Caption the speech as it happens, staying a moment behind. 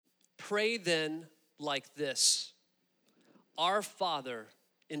Pray then like this: Our Father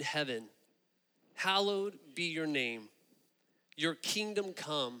in heaven, hallowed be your name. Your kingdom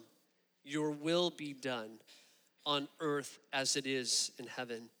come, your will be done on earth as it is in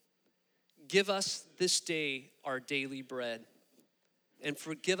heaven. Give us this day our daily bread, and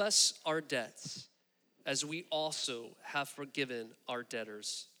forgive us our debts as we also have forgiven our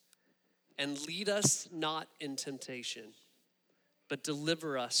debtors. And lead us not in temptation, but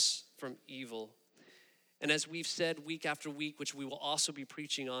deliver us from evil. And as we've said week after week, which we will also be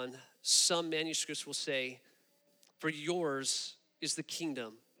preaching on, some manuscripts will say, for yours is the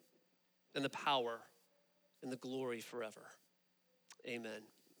kingdom and the power and the glory forever. Amen.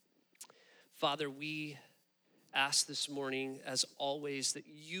 Father, we ask this morning, as always, that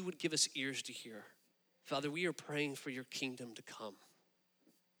you would give us ears to hear. Father, we are praying for your kingdom to come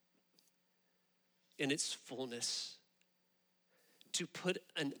in its fullness, to put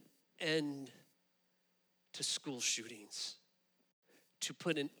an end to school shootings, to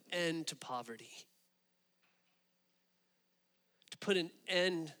put an end to poverty, to put an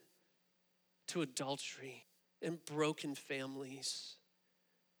end to adultery and broken families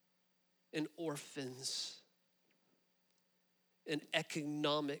and orphans and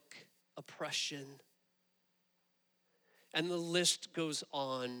economic oppression. And the list goes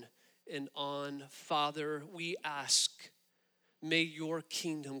on and on. Father, we ask, may your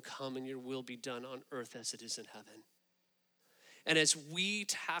kingdom come and your will be done on earth as it is in heaven. And as we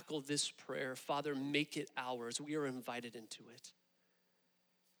tackle this prayer, Father, make it ours. We are invited into it.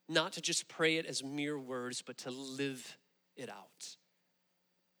 Not to just pray it as mere words, but to live it out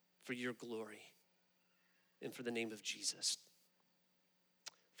for your glory and for the name of Jesus.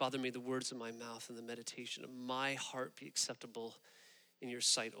 Father, may the words of my mouth and the meditation of my heart be acceptable in your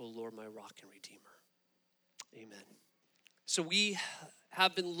sight, O Lord, my rock and redeemer. Amen. So we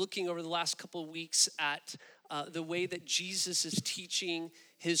have been looking over the last couple of weeks at the way that Jesus is teaching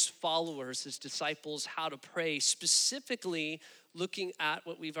his followers, his disciples, how to pray, specifically looking at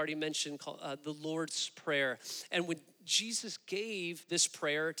what we've already mentioned called the Lord's Prayer. And when Jesus gave this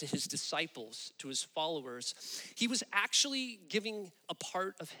prayer to his disciples, to his followers, he was actually giving a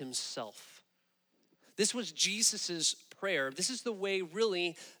part of himself. This was Jesus's prayer. This is the way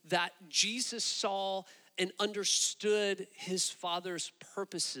really that Jesus saw and understood his Father's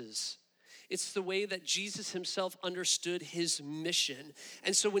purposes. It's the way that Jesus himself understood his mission.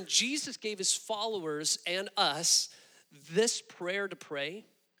 And so when Jesus gave his followers and us this prayer to pray,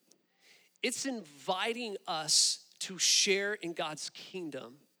 it's inviting us to share in God's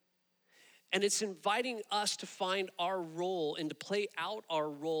kingdom. And it's inviting us to find our role and to play out our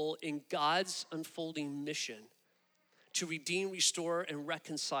role in God's unfolding mission to redeem, restore, and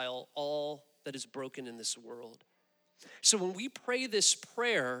reconcile all that is broken in this world. So when we pray this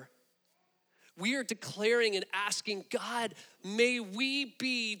prayer, we are declaring and asking, God, may we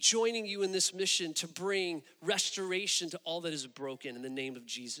be joining you in this mission to bring restoration to all that is broken in the name of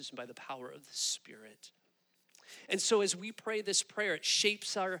Jesus and by the power of the Spirit. And so as we pray this prayer, it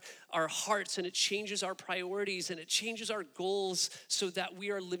shapes our hearts and it changes our priorities and it changes our goals so that we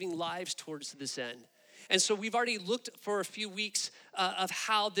are living lives towards this end. And so we've already looked for a few weeks of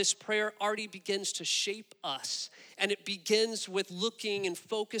how this prayer already begins to shape us. And it begins with looking and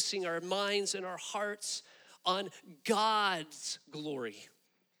focusing our minds and our hearts on God's glory,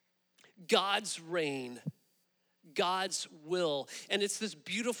 God's reign, God's will. And it's this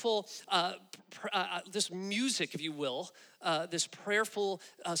beautiful, this music, if you will, this prayerful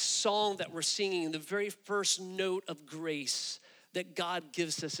song that we're singing, the very first note of grace that God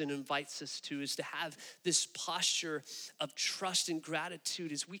gives us and invites us to is to have this posture of trust and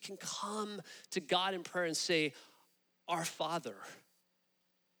gratitude as we can come to God in prayer and say, our Father,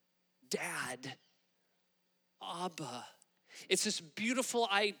 Dad, Abba. It's this beautiful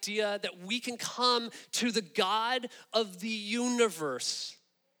idea that we can come to the God of the universe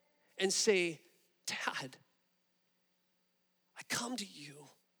and say, Dad, I come to you.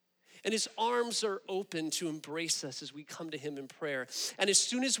 And his arms are open to embrace us as we come to him in prayer. And as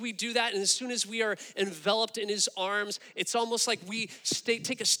soon as we do that, and as soon as we are enveloped in his arms, it's almost like we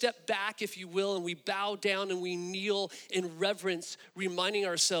take a step back, if you will, and we bow down and we kneel in reverence, reminding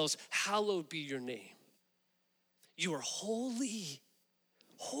ourselves, hallowed be your name. You are holy,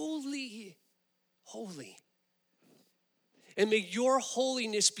 holy, holy. And may your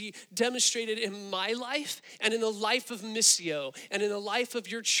holiness be demonstrated in my life and in the life of Missio and in the life of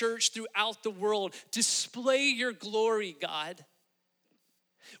your church throughout the world. Display your glory, God.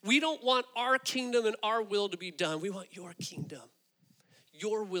 We don't want our kingdom and our will to be done. We want your kingdom,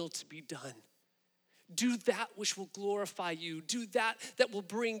 your will to be done. Do that which will glorify you. Do that that will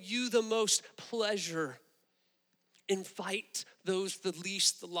bring you the most pleasure. Invite those, the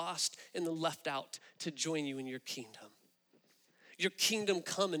least, the lost, and the left out to join you in your kingdom. Your kingdom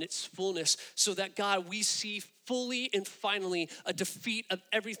come in its fullness so that, God, we see fully and finally a defeat of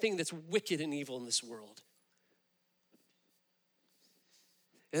everything that's wicked and evil in this world.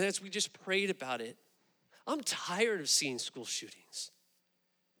 And as we just prayed about it, I'm tired of seeing school shootings.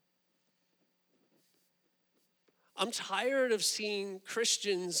 I'm tired of seeing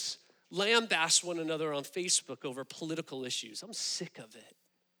Christians lambaste one another on Facebook over political issues. I'm sick of it.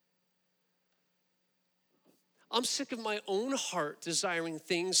 I'm sick of my own heart desiring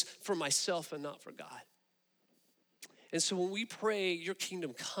things for myself and not for God. And so when we pray, your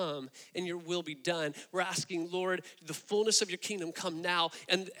kingdom come and your will be done, we're asking, Lord, the fullness of your kingdom come now.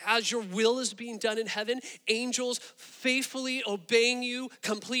 And as your will is being done in heaven, angels faithfully obeying you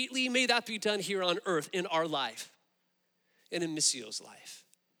completely, may that be done here on earth in our life and in Missio's life.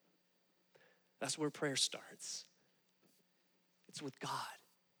 That's where prayer starts. It's with God,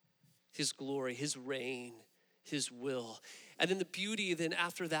 his glory, his reign, his will. And then the beauty, then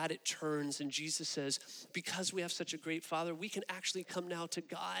after that, it turns and Jesus says, because we have such a great Father, we can actually come now to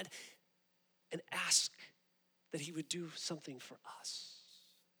God and ask that he would do something for us.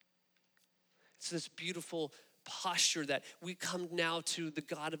 It's this beautiful posture that we come now to the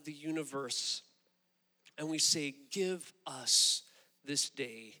God of the universe and we say, give us this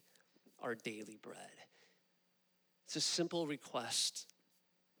day our daily bread. It's a simple request.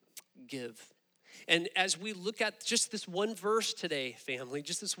 Give. And as we look at just this one verse today, family,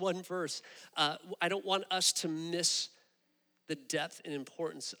 just this one verse, I don't want us to miss the depth and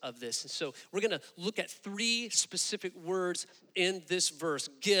importance of this. And so we're going to look at 3 specific words in this verse: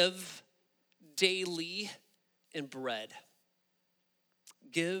 give, daily, and bread.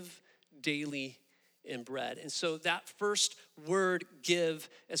 Give, daily, and bread. And so that first word, give,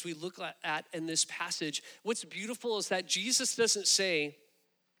 as we look at in this passage, what's beautiful is that Jesus doesn't say,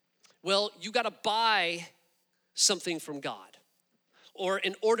 well, you got to buy something from God. Or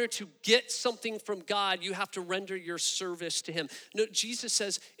in order to get something from God, you have to render your service to him. No, Jesus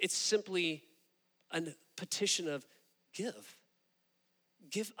says it's simply a petition of give.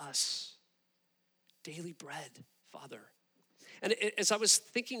 Give us daily bread, Father. And as I was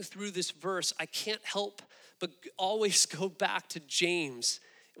thinking through this verse, I can't help but always go back to James,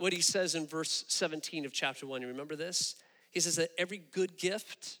 what he says in verse 17 of chapter 1. You remember this? He says that every good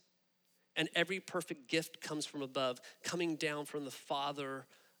gift and every perfect gift comes from above, coming down from the Father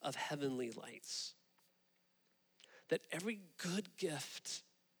of heavenly lights. That every good gift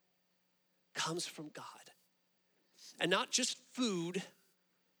comes from God. And not just food,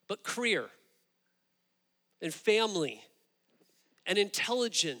 but career and family and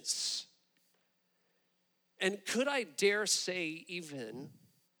intelligence. And could I dare say even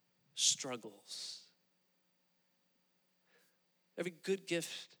struggles? Every good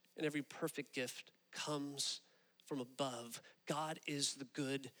gift and every perfect gift comes from above. God is the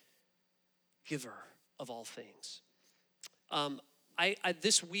good giver of all things.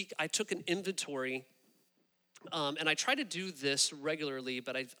 This week, I took an inventory, and I try to do this regularly,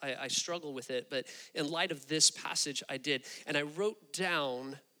 but I struggle with it. But in light of this passage, I did. And I wrote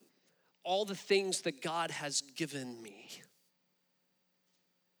down all the things that God has given me.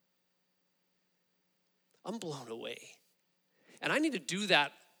 I'm blown away. And I need to do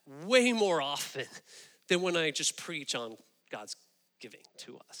that way more often than when I just preach on God's giving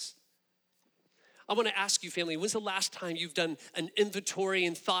to us. I want to ask you, family, when's the last time you've done an inventory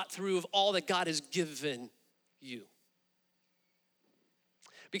and thought through of all that God has given you?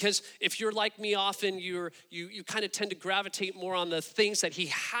 Because if you're like me often, you kind of tend to gravitate more on the things that he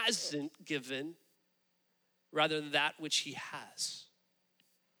hasn't given rather than that which he has.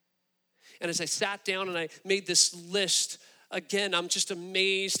 And as I sat down and I made this list, again, I'm just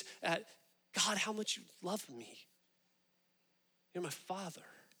amazed at, God, how much you love me. You're my Father.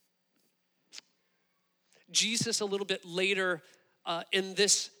 Jesus, a little bit later in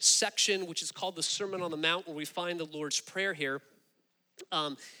this section, which is called the Sermon on the Mount, where we find the Lord's Prayer here,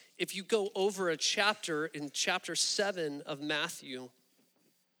 if you go over a chapter, in chapter 7 of Matthew,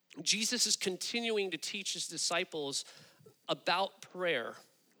 Jesus is continuing to teach his disciples about prayer.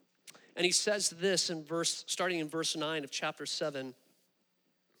 And he says this starting in verse 9 of chapter 7.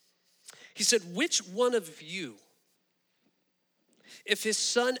 He said, which one of you, if his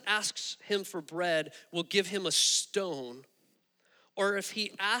son asks him for bread, will give him a stone? Or if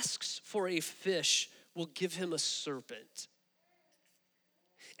he asks for a fish, will give him a serpent?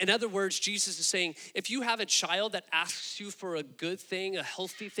 In other words, Jesus is saying, if you have a child that asks you for a good thing, a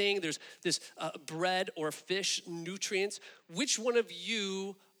healthy thing, there's this bread or fish, nutrients, which one of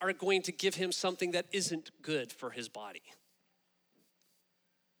you are going to give him something that isn't good for his body?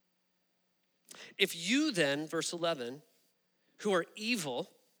 If you then, verse 11, who are evil,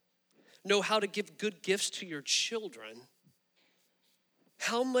 know how to give good gifts to your children,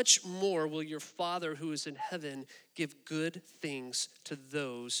 how much more will your Father who is in heaven give good things to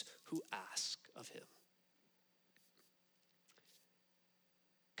those who ask of him?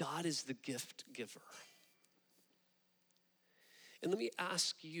 God is the gift giver. And let me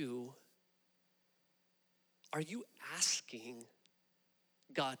ask you, are you asking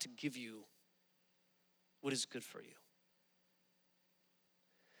God to give you what is good for you?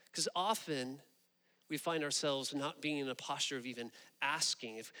 Because often we find ourselves not being in a posture of even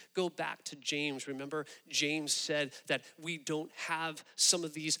asking. If go back to James, remember James said that we don't have some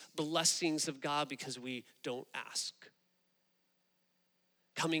of these blessings of God because we don't ask.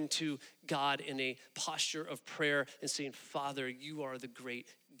 Coming to God in a posture of prayer and saying, Father, you are the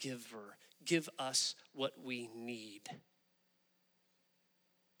great giver. Give us what we need.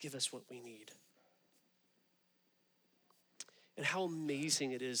 Give us what we need. And how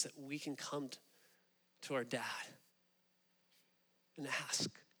amazing it is that we can come to our dad and ask.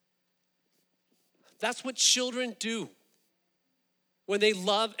 That's what children do when they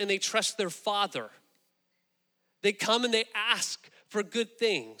love and they trust their father. They come and they ask for good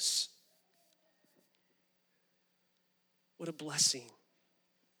things. What a blessing.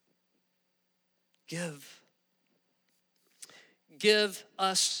 Give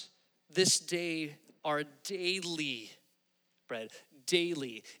us this day our daily bread.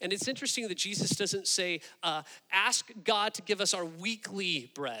 Daily. And it's interesting that Jesus doesn't say, ask God to give us our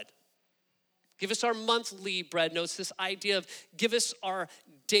weekly bread. Give us our monthly bread. No, it's this idea of give us our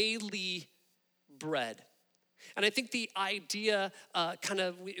daily bread. And I think the idea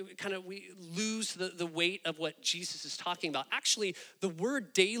we lose the weight of what Jesus is talking about. Actually, the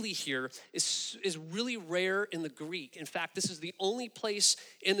word daily here is really rare in the Greek. In fact, this is the only place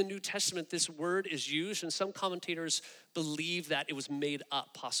in the New Testament this word is used, and some commentators believe that it was made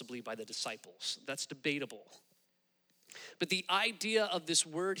up possibly by the disciples. That's debatable. But the idea of this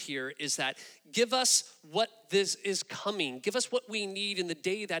word here is that give us what this is coming. Give us what we need in the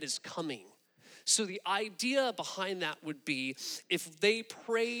day that is coming. So the idea behind that would be if they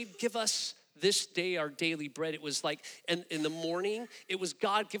prayed, give us this day our daily bread, it was like in the morning, it was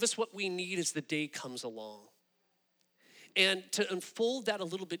God, give us what we need as the day comes along. And to unfold that a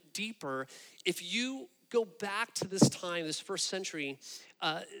little bit deeper, if you go back to this time, this first century,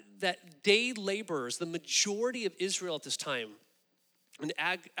 that day laborers, the majority of Israel at this time, an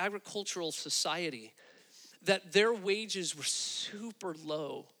agricultural society, that their wages were super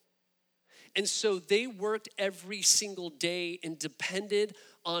low. And so they worked every single day and depended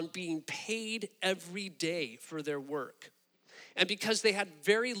on being paid every day for their work. And because they had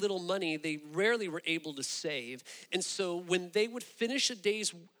very little money, they rarely were able to save. And so when they would finish a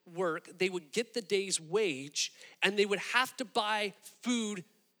day's work, they would get the day's wage and they would have to buy food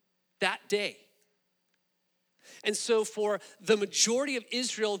that day. And so for the majority of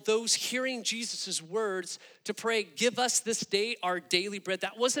Israel, those hearing Jesus' words to pray, give us this day our daily bread,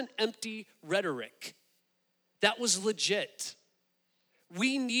 that wasn't empty rhetoric. That was legit.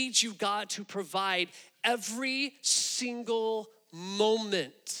 We need you, God, to provide every single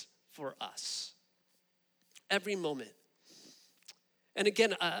moment for us. Every moment. And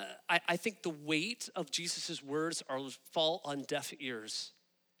again, I think the weight of Jesus' words fall on deaf ears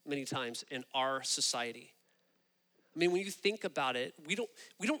many times in our society. I mean, when you think about it, we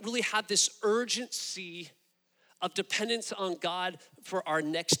don't really have this urgency of dependence on God for our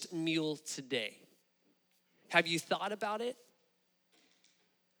next meal today. Have you thought about it?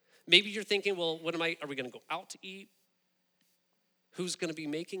 Maybe you're thinking, well, are we gonna go out to eat? Who's gonna be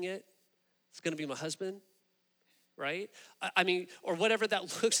making it? It's gonna be my husband, right? I mean, or whatever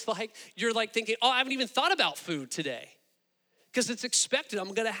that looks like. You're like thinking, I haven't even thought about food today because it's expected,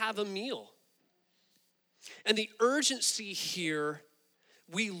 I'm gonna have a meal. And the urgency here,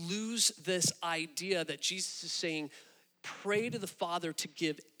 we lose this idea that Jesus is saying, pray to the Father to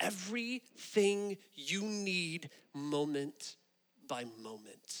give everything you need moment by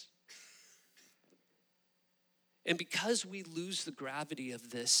moment. And because we lose the gravity of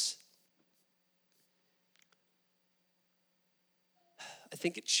this, I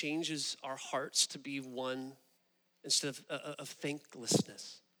think it changes our hearts to be one instead of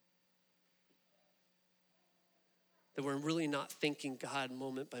thanklessness. That we're really not thanking God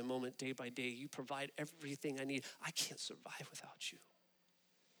moment by moment, day by day. You provide everything I need. I can't survive without you.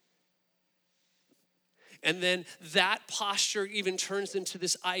 And then that posture even turns into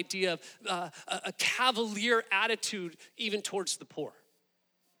this idea of a cavalier attitude even towards the poor.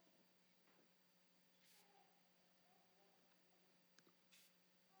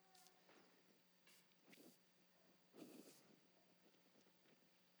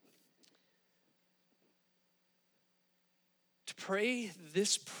 To pray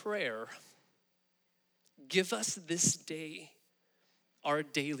this prayer, give us this day our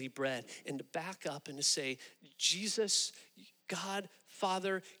daily bread, and to back up and to say, Jesus, God,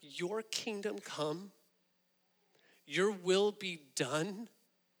 Father, your kingdom come, your will be done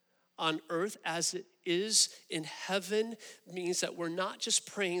on earth as it is in heaven, means that we're not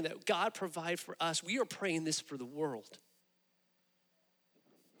just praying that God provide for us, we are praying this for the world.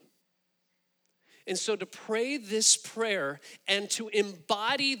 And so to pray this prayer and to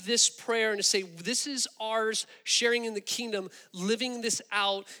embody this prayer and to say, this is ours, sharing in the kingdom, living this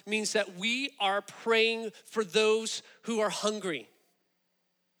out, means that we are praying for those who are hungry.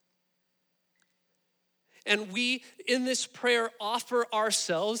 And we, in this prayer, offer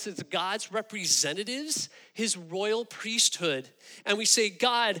ourselves as God's representatives, his royal priesthood. And we say,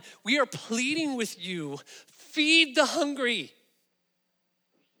 God, we are pleading with you, feed the hungry.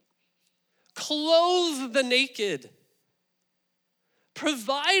 Clothe the naked.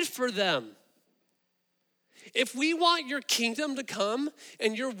 Provide for them. If we want your kingdom to come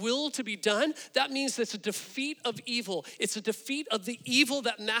and your will to be done, that means it's a defeat of evil. It's a defeat of the evil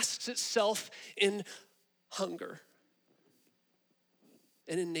that masks itself in hunger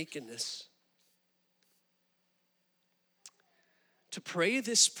and in nakedness. To pray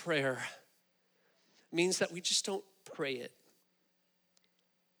this prayer means that we just don't pray it,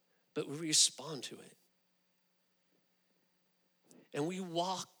 but we respond to it. And we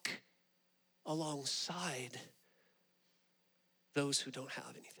walk alongside those who don't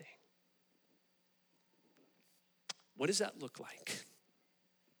have anything. What does that look like?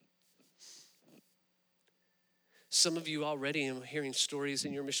 Some of you already, I'm hearing stories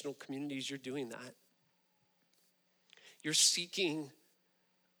in your missional communities, you're doing that. You're seeking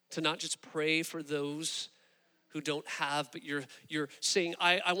to not just pray for those who don't have, but you're saying,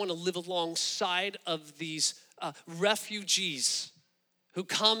 I want to live alongside of these refugees who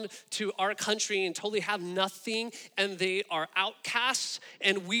come to our country and totally have nothing, and they are outcasts,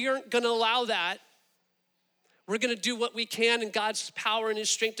 and we aren't going to allow that. We're going to do what we can in God's power and his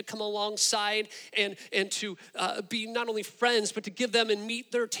strength to come alongside and to be not only friends, but to give them and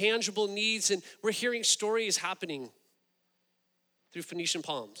meet their tangible needs. And we're hearing stories happening through Phoenician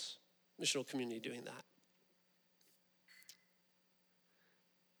Palms, missional community doing that.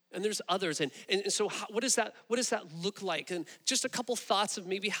 And there's others. And so what does that look like? And just a couple thoughts of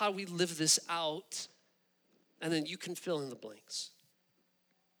maybe how we live this out. And then you can fill in the blanks.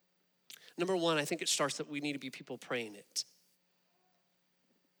 Number one, I think it starts that we need to be people praying it.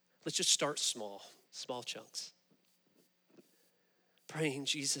 Let's just start small chunks. Praying,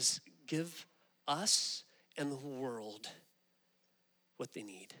 Jesus, give us and the world what they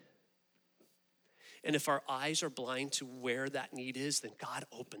need. And if our eyes are blind to where that need is, then God,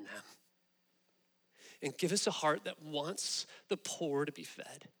 open them. And give us a heart that wants the poor to be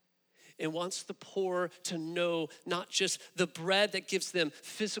fed. And wants the poor to know not just the bread that gives them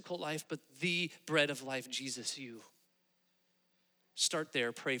physical life, but the bread of life, Jesus, you. Start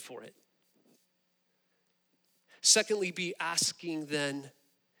there, pray for it. Secondly, be asking then,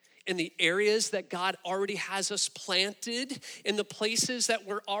 in the areas that God already has us planted, in the places that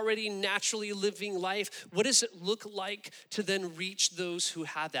we're already naturally living life, what does it look like to then reach those who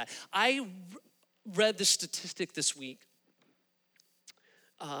have that? I read the statistic this week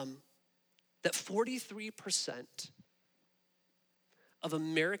that 43% of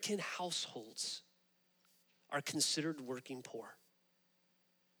American households are considered working poor.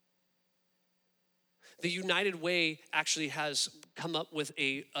 The United Way actually has come up with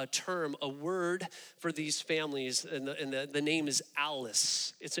a term, a word for these families, and the name is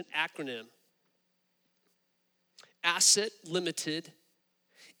ALICE. It's an acronym. Asset limited,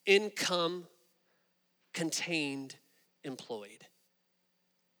 income contained, employed.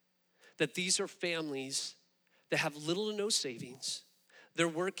 That these are families that have little to no savings. They're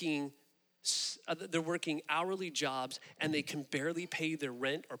working hourly jobs, and they can barely pay their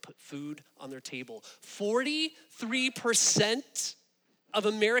rent or put food on their table. 43% of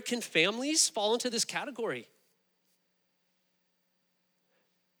American families fall into this category.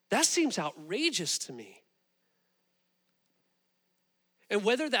 That seems outrageous to me. And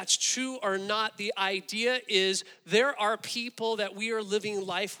whether that's true or not, the idea is there are people that we are living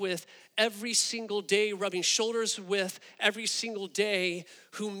life with every single day, rubbing shoulders with every single day,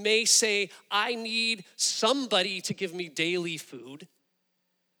 who may say, I need somebody to give me daily food,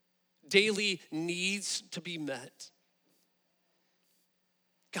 daily needs to be met.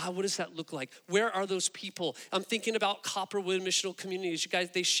 God, what does that look like? Where are those people? I'm thinking about Copperwood Missional Communities. You guys,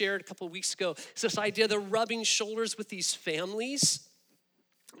 they shared a couple of weeks ago. It's this idea they're rubbing shoulders with these families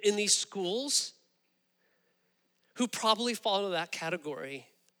in these schools who probably fall into that category.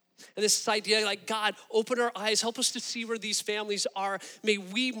 And this idea, like, God, open our eyes, help us to see where these families are. May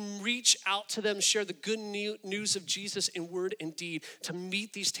we reach out to them, share the good news of Jesus in word and deed to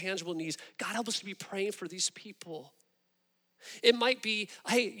meet these tangible needs. God, help us to be praying for these people. It might be,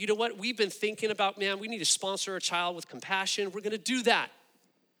 hey, you know what? We've been thinking about, man, we need to sponsor a child with compassion. We're going to do that.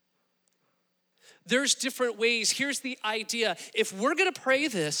 There's different ways. Here's the idea. If we're going to pray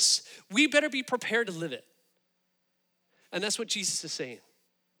this, we better be prepared to live it. And that's what Jesus is saying.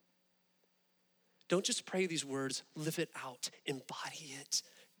 Don't just pray these words, live it out, embody it.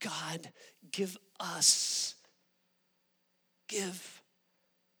 God, give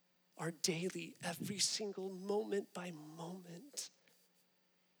our daily, every single moment by moment,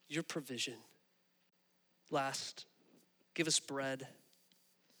 your provision. Last, give us bread.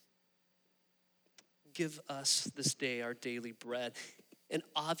 Give us this day our daily bread. And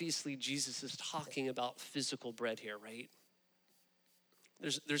obviously Jesus is talking about physical bread here, right?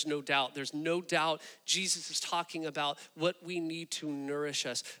 There's no doubt. There's no doubt Jesus is talking about what we need to nourish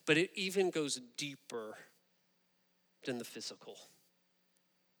us, but it even goes deeper than the physical.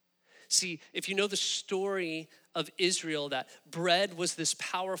 See, if you know the story of Israel, that bread was this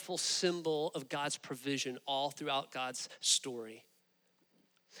powerful symbol of God's provision all throughout God's story.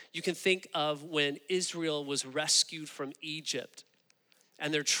 You can think of when Israel was rescued from Egypt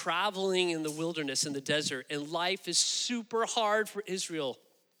and they're traveling in the wilderness, in the desert, and life is super hard for Israel.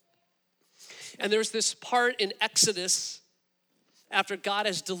 And there's this part in Exodus, after God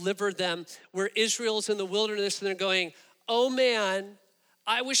has delivered them, where Israel's in the wilderness and they're going, oh man,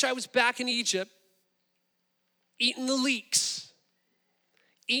 I wish I was back in Egypt, eating the leeks,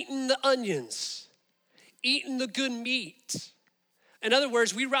 eating the onions, eating the good meat. In other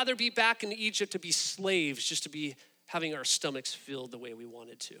words, we'd rather be back in Egypt to be slaves, just to be having our stomachs filled the way we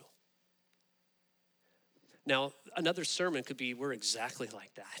wanted to. Now, another sermon could be, we're exactly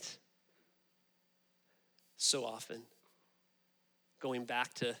like that. So often, going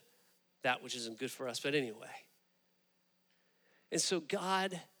back to that which isn't good for us, but anyway. And so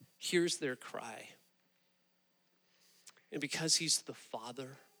God hears their cry. And because he's the Father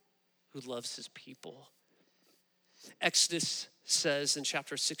who loves his people, Exodus says in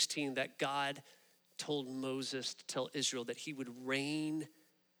chapter 16 that God told Moses to tell Israel that he would rain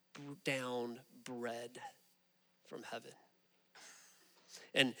down bread from heaven.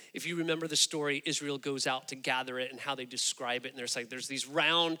 And if you remember the story, Israel goes out to gather it and how they describe it. And there's these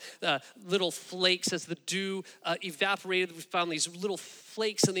round little flakes as the dew evaporated. We found these little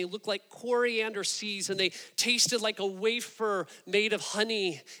flakes and they look like coriander seeds and they tasted like a wafer made of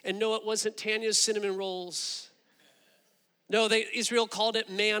honey. And no, it wasn't Tanya's cinnamon rolls. No, Israel called it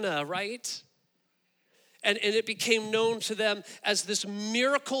manna, right? And it became known to them as this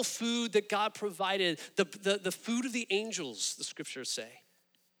miracle food that God provided, the food of the angels, the scriptures say.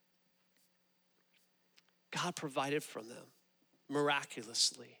 God provided from them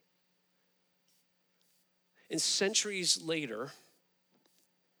miraculously. And centuries later,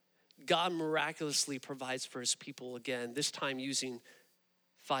 God miraculously provides for his people again, this time using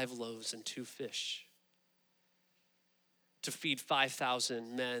 5 loaves and 2 fish to feed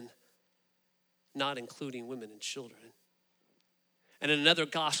 5,000 men, not including women and children. And another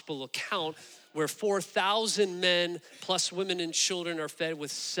gospel account where 4,000 men plus women and children are fed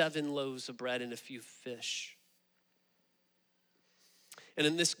with 7 loaves of bread and a few fish. And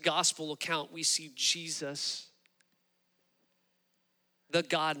in this gospel account, we see Jesus, the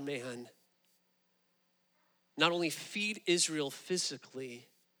God-man, not only feed Israel physically,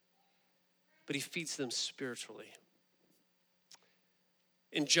 but he feeds them spiritually.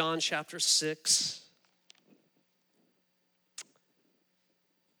 In John chapter 6,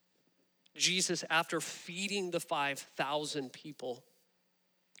 Jesus, after feeding the 5,000 people,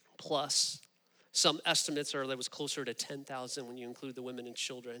 plus some estimates are that was closer to 10,000 when you include the women and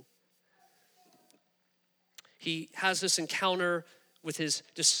children, he has this encounter with his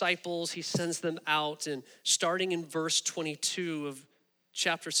disciples. He sends them out, and starting in verse 22 of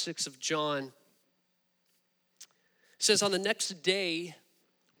chapter 6 of John, it says, on the next day,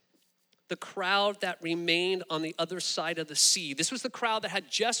 the crowd that remained on the other side of the sea. This was the crowd that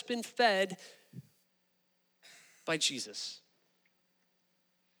had just been fed by Jesus.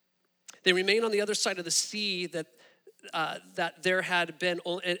 They remained on the other side of the sea that there had been,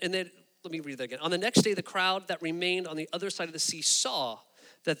 and then let me read that again. On the next day, the crowd that remained on the other side of the sea saw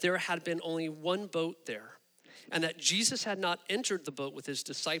that there had been only one boat there, and that Jesus had not entered the boat with his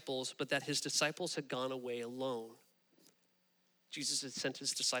disciples, but that his disciples had gone away alone. Jesus had sent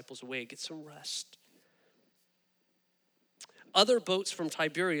his disciples away, get some rest. Other boats from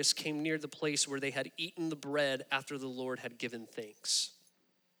Tiberias came near the place where they had eaten the bread after the Lord had given thanks.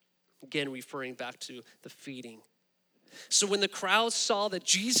 Again, referring back to the feeding. So when the crowd saw that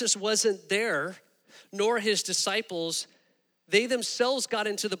Jesus wasn't there, nor his disciples, they themselves got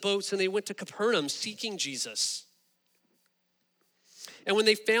into the boats and they went to Capernaum seeking Jesus. And when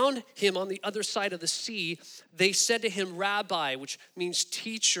they found him on the other side of the sea, they said to him, Rabbi, which means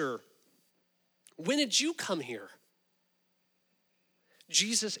teacher, when did you come here?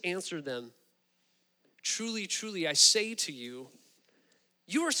 Jesus answered them, truly, truly, I say to you,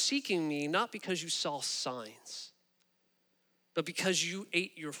 you are seeking me not because you saw signs, but because you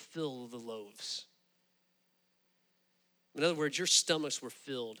ate your fill of the loaves. In other words, your stomachs were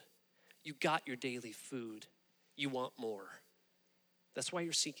filled. You got your daily food. You want more. That's why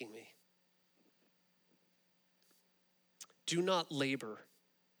you're seeking me. Do not labor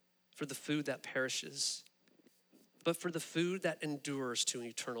for the food that perishes, but for the food that endures to an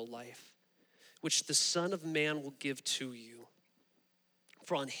eternal life, which the Son of Man will give to you.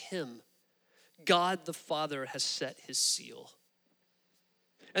 For on him, God the Father has set his seal.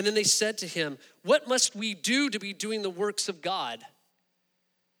 And then they said to him, what must we do to be doing the works of God?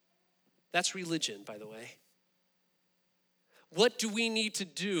 That's religion, by the way. What do we need to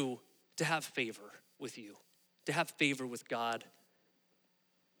do to have favor with you, to have favor with God?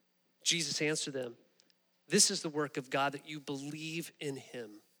 Jesus answered them, this is the work of God, that you believe in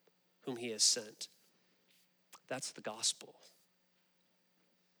him whom he has sent. That's the gospel.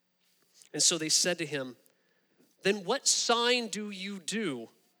 And so they said to him, then what sign do you do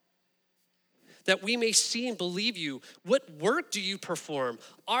that we may see and believe you? What work do you perform?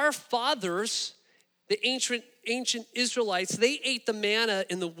 Our fathers, the ancient Israelites, they ate the manna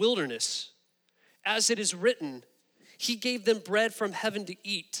in the wilderness. As it is written, he gave them bread from heaven to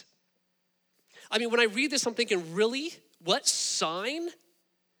eat. I mean, when I read this, I'm thinking, really? What sign?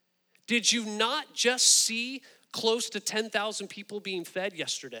 Did you not just see close to 10,000 people being fed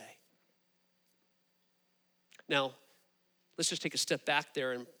yesterday? Now, let's just take a step back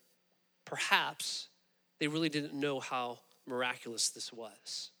there, and perhaps they really didn't know how miraculous this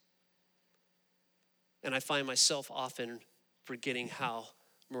was. And I find myself often forgetting how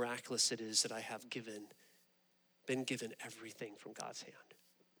miraculous it is that I have been given everything from God's hand.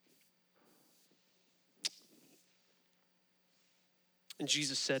 And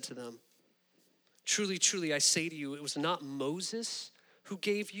Jesus said to them, truly, truly, I say to you, it was not Moses who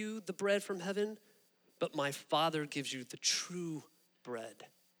gave you the bread from heaven, but my Father gives you the true bread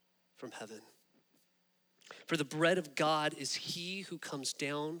from heaven. For the bread of God is he who comes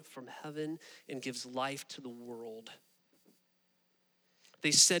down from heaven and gives life to the world.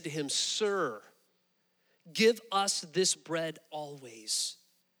 They said to him, Sir, give us this bread always.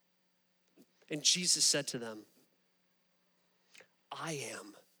 And Jesus said to them, I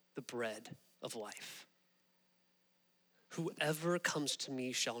am the bread of life. Whoever comes to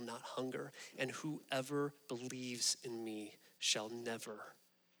me shall not hunger, and whoever believes in me shall never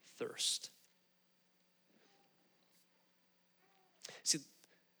thirst. See,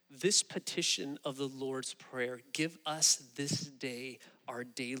 this petition of the Lord's Prayer, give us this day our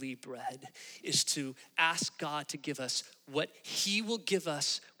daily bread, is to ask God to give us what he will give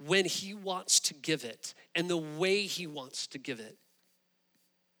us when he wants to give it and the way he wants to give it.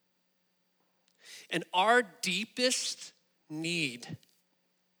 And our deepest need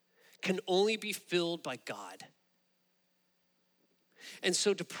can only be filled by God. And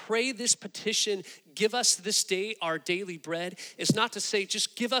so to pray this petition, give us this day our daily bread, is not to say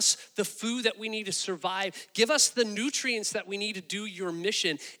just give us the food that we need to survive. Give us the nutrients that we need to do your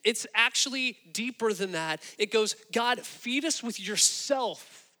mission. It's actually deeper than that. It goes, God, feed us with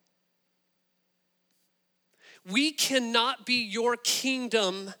yourself. We cannot be your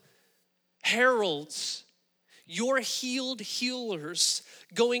kingdom heralds, your healed healers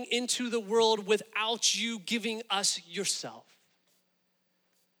going into the world without you giving us yourself.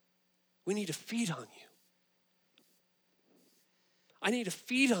 We need to feed on you. I need to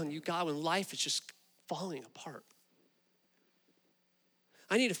feed on you, God, when life is just falling apart.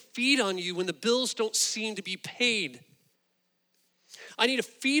 I need to feed on you when the bills don't seem to be paid. I need to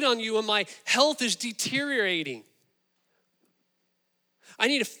feed on you when my health is deteriorating. I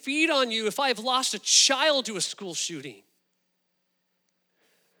need to feed on you if I have lost a child to a school shooting.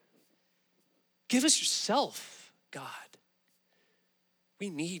 Give us yourself, God. We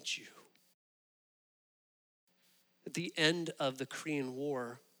need you. At the end of the Korean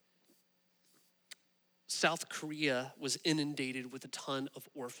War, South Korea was inundated with a ton of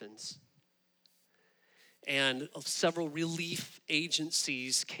orphans. And several relief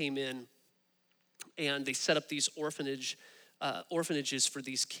agencies came in and they set up these orphanages for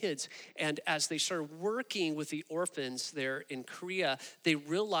these kids. And as they started working with the orphans there in Korea, they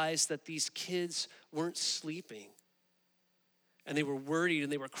realized that these kids weren't sleeping. And they were worried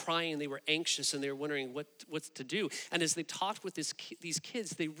and they were crying and they were anxious and they were wondering what to do. And as they talked with these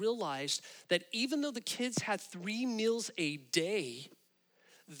kids, they realized that even though the kids had 3 meals a day,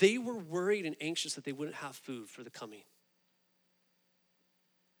 they were worried and anxious that they wouldn't have food for the coming.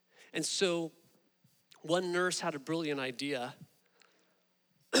 And so one nurse had a brilliant idea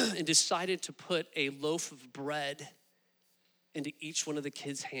and decided to put a loaf of bread into each one of the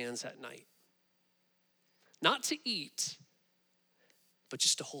kids' hands at night. Not to eat, but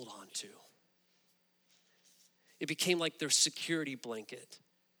just to hold on to. It became like their security blanket.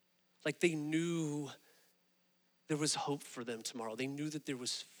 Like they knew there was hope for them tomorrow. They knew that there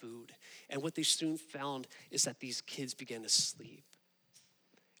was food. And what they soon found is that these kids began to sleep.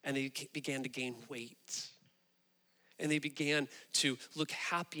 And they began to gain weight. And they began to look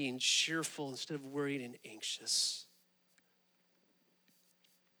happy and cheerful instead of worried and anxious.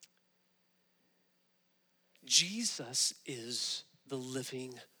 Jesus is the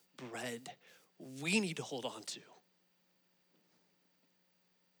living bread we need to hold on to.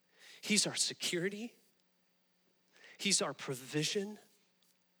 He's our security. He's our provision.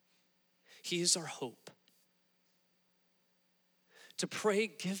 He is our hope. To pray,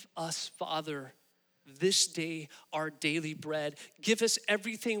 give us, Father, this day our daily bread. Give us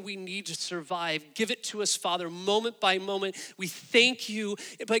everything we need to survive. Give it to us, Father, moment by moment. We thank you,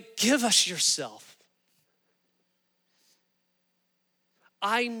 but give us yourself.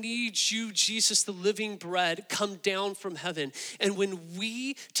 I need you, Jesus, the living bread, come down from heaven. And when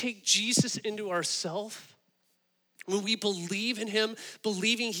we take Jesus into ourselves, when we believe in him,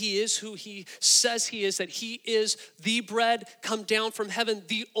 believing he is who he says he is, that he is the bread come down from heaven,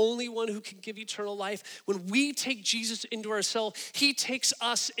 the only one who can give eternal life. When we take Jesus into ourselves, he takes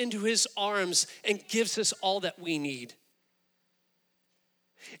us into his arms and gives us all that we need.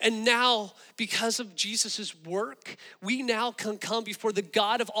 And now, because of Jesus' work, we now can come before the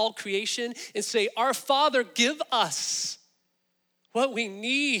God of all creation and say, our Father, give us what we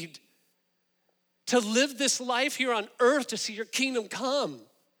need to live this life here on earth to see your kingdom come.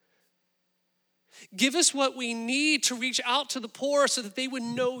 Give us what we need to reach out to the poor so that they would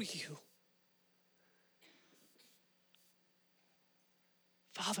know you.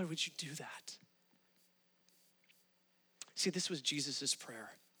 Father, would you do that? See, this was Jesus'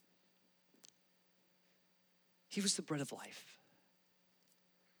 prayer. He was the bread of life.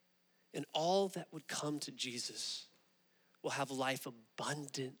 And all that would come to Jesus will have life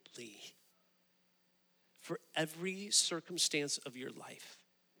abundantly for every circumstance of your life.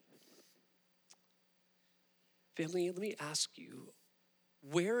 Family, let me ask you,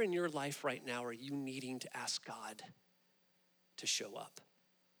 where in your life right now are you needing to ask God to show up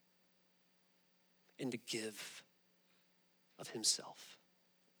and to give of himself?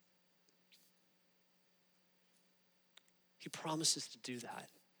 He promises to do that.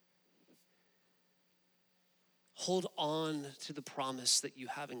 Hold on to the promise that you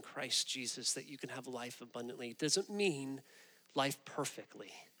have in Christ Jesus that you can have life abundantly. It doesn't mean life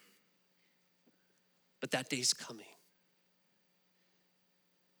perfectly, but that day's coming.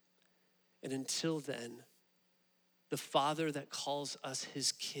 And until then, the Father that calls us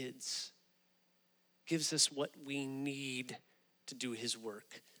his kids gives us what we need to do his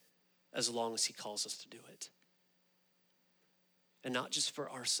work as long as he calls us to do it. And not just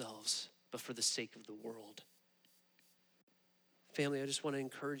for ourselves, but for the sake of the world. Family, I just want to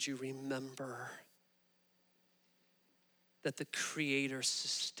encourage you, remember that the Creator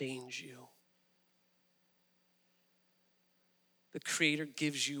sustains you. The Creator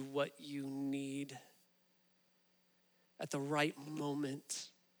gives you what you need at the right moment.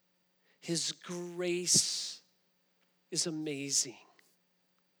 His grace is amazing.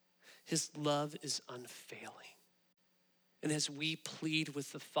 His love is unfailing. And as we plead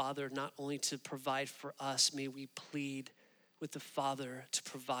with the Father, not only to provide for us, may we plead with the Father to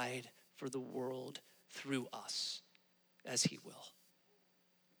provide for the world through us as he will.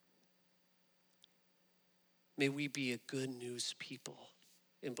 May we be a good news people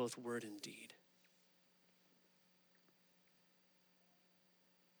in both word and deed.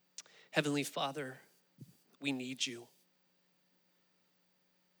 Heavenly Father, we need you.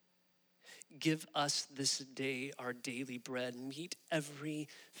 Give us this day our daily bread. Meet every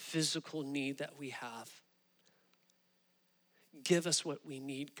physical need that we have. Give us what we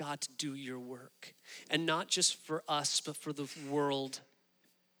need, God, to do your work. And not just for us, but for the world.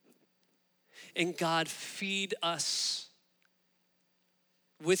 And God, feed us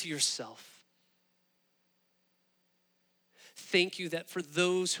with yourself. Thank you that for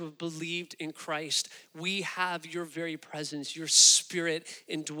those who have believed in Christ, we have your very presence, your spirit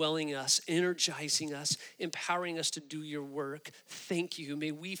indwelling us, energizing us, empowering us to do your work. Thank you.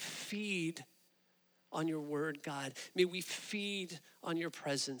 May we feed on your word, God. May we feed on your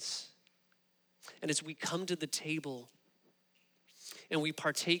presence. And as we come to the table and we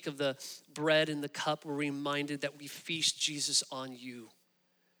partake of the bread and the cup, we're reminded that we feast, Jesus, on you.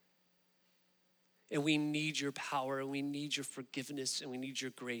 And we need your power, and we need your forgiveness, and we need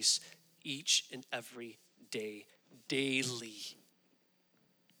your grace each and every day, daily.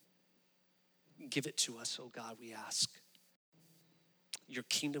 Give it to us, oh God, we ask. Your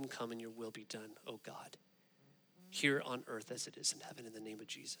kingdom come and your will be done, oh God, here on earth as it is in heaven, in the name of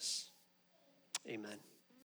Jesus. Amen.